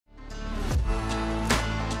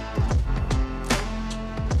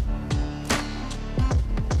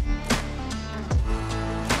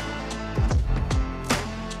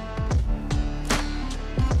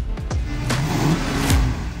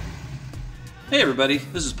Hey everybody,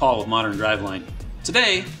 this is Paul with Modern Driveline.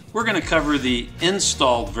 Today we're going to cover the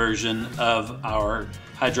installed version of our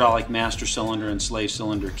hydraulic master cylinder and slave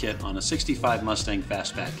cylinder kit on a 65 Mustang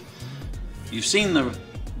Fastback. You've seen the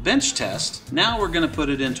bench test, now we're going to put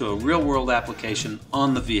it into a real-world application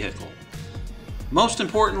on the vehicle. Most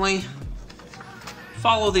importantly,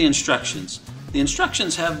 follow the instructions. The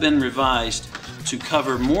instructions have been revised to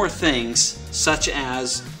cover more things, such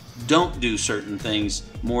as don't do certain things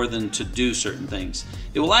more than to do certain things.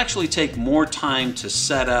 It will actually take more time to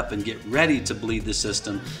set up and get ready to bleed the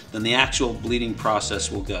system than the actual bleeding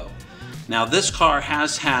process will go. Now, this car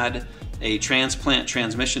has had a transplant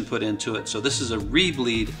transmission put into it, so this is a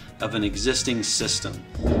rebleed of an existing system.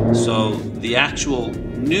 So the actual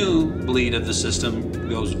new bleed of the system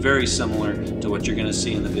goes very similar to what you're going to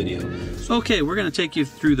see in the video. So, okay, we're going to take you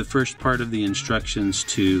through the first part of the instructions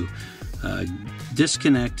to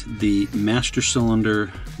disconnect the master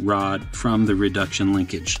cylinder rod from the reduction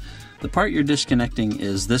linkage. The part you're disconnecting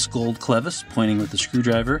is this gold clevis pointing with the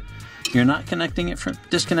screwdriver. You're not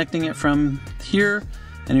disconnecting it from here,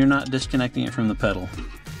 and you're not disconnecting it from the pedal.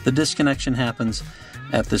 The disconnection happens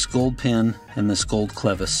at this gold pin and this gold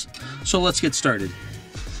clevis. So let's get started.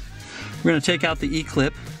 We're going to take out the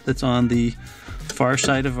E-clip that's on the far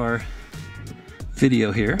side of our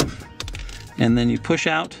video here, and then you push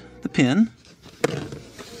out the pin.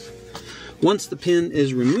 Once the pin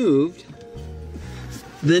is removed,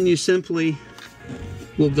 then you simply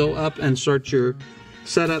will go up and start your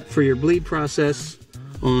setup for your bleed process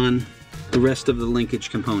on the rest of the linkage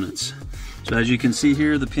components. So as you can see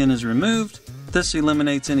here, the pin is removed. This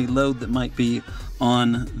eliminates any load that might be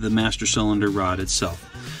on the master cylinder rod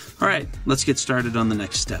itself. All right, let's get started on the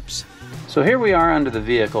next steps. So here we are under the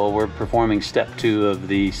vehicle. We're performing step 2 of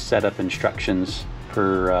the setup instructions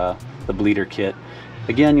for the bleeder kit.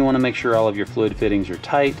 Again, you want to make sure all of your fluid fittings are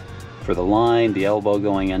tight for the line, the elbow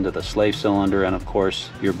going into the slave cylinder, and of course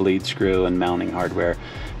your bleed screw and mounting hardware.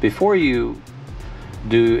 Before you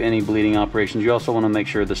do any bleeding operations, you also want to make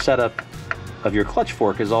sure the setup of your clutch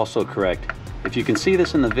fork is also correct. If you can see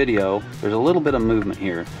this in the video, there's a little bit of movement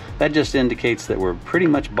here. That just indicates that we're pretty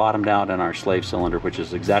much bottomed out in our slave cylinder, which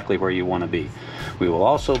is exactly where you want to be. We will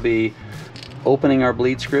also be opening our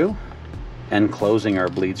bleed screw and closing our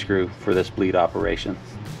bleed screw for this bleed operation.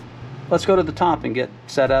 Let's go to the top and get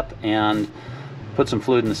set up and put some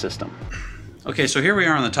fluid in the system. Okay, so here we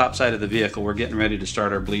are on the top side of the vehicle. We're getting ready to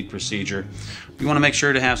start our bleed procedure. You want to make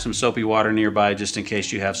sure to have some soapy water nearby just in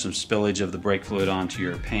case you have some spillage of the brake fluid onto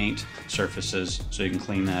your paint surfaces, so you can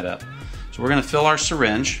clean that up. So we're going to fill our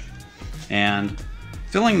syringe, and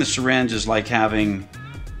filling the syringe is like having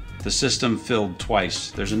the system filled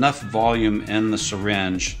twice. There's enough volume in the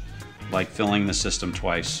syringe like filling the system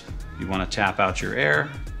twice. You want to tap out your air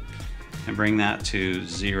and bring that to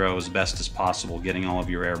 0 as best as possible, getting all of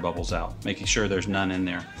your air bubbles out, making sure there's none in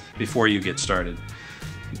there before you get started.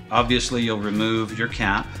 Obviously, you'll remove your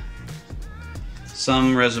cap.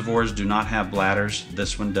 Some reservoirs do not have bladders.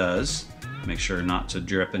 This one does. Make sure not to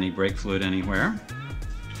drip any brake fluid anywhere.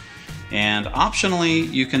 And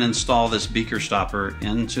optionally, you can install this beaker stopper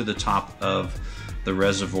into the top of the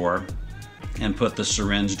reservoir and put the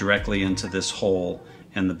syringe directly into this hole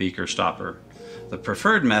in the beaker stopper. The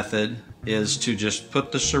preferred method is to just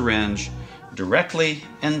put the syringe directly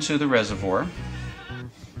into the reservoir,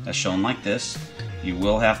 as shown like this. You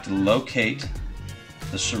will have to locate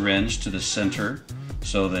the syringe to the center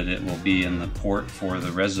so that it will be in the port for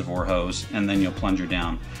the reservoir hose, and then you'll plunger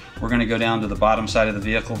down. We're going to go down to the bottom side of the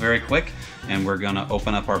vehicle very quick, and we're going to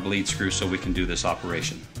open up our bleed screw so we can do this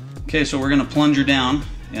operation. Okay, so we're going to plunger down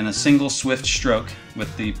in a single swift stroke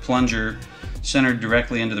with the plunger centered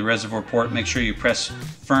directly into the reservoir port. Make sure you press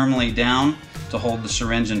firmly down to hold the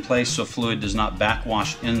syringe in place so fluid does not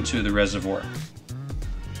backwash into the reservoir.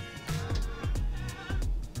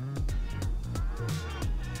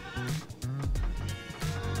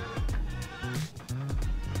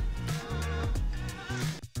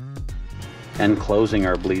 And closing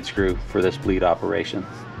our bleed screw for this bleed operation.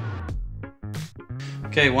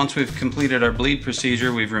 Okay, once we've completed our bleed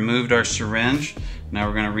procedure, we've removed our syringe. Now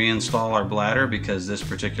we're going to reinstall our bladder because this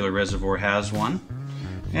particular reservoir has one,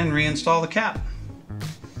 and reinstall the cap.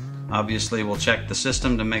 Obviously, we'll check the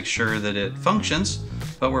system to make sure that it functions,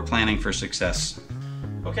 but we're planning for success.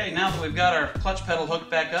 Okay, now that we've got our clutch pedal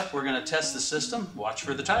hooked back up, we're going to test the system. Watch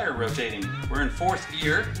for the tire rotating. We're in 4th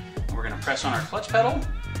gear, and we're going to press on our clutch pedal.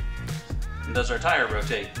 And does our tire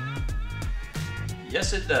rotate?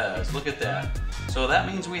 Yes, it does. Look at that. So that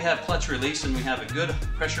means we have clutch release and we have a good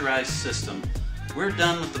pressurized system. We're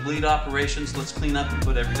done with the bleed operations. Let's clean up and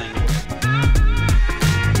put everything away.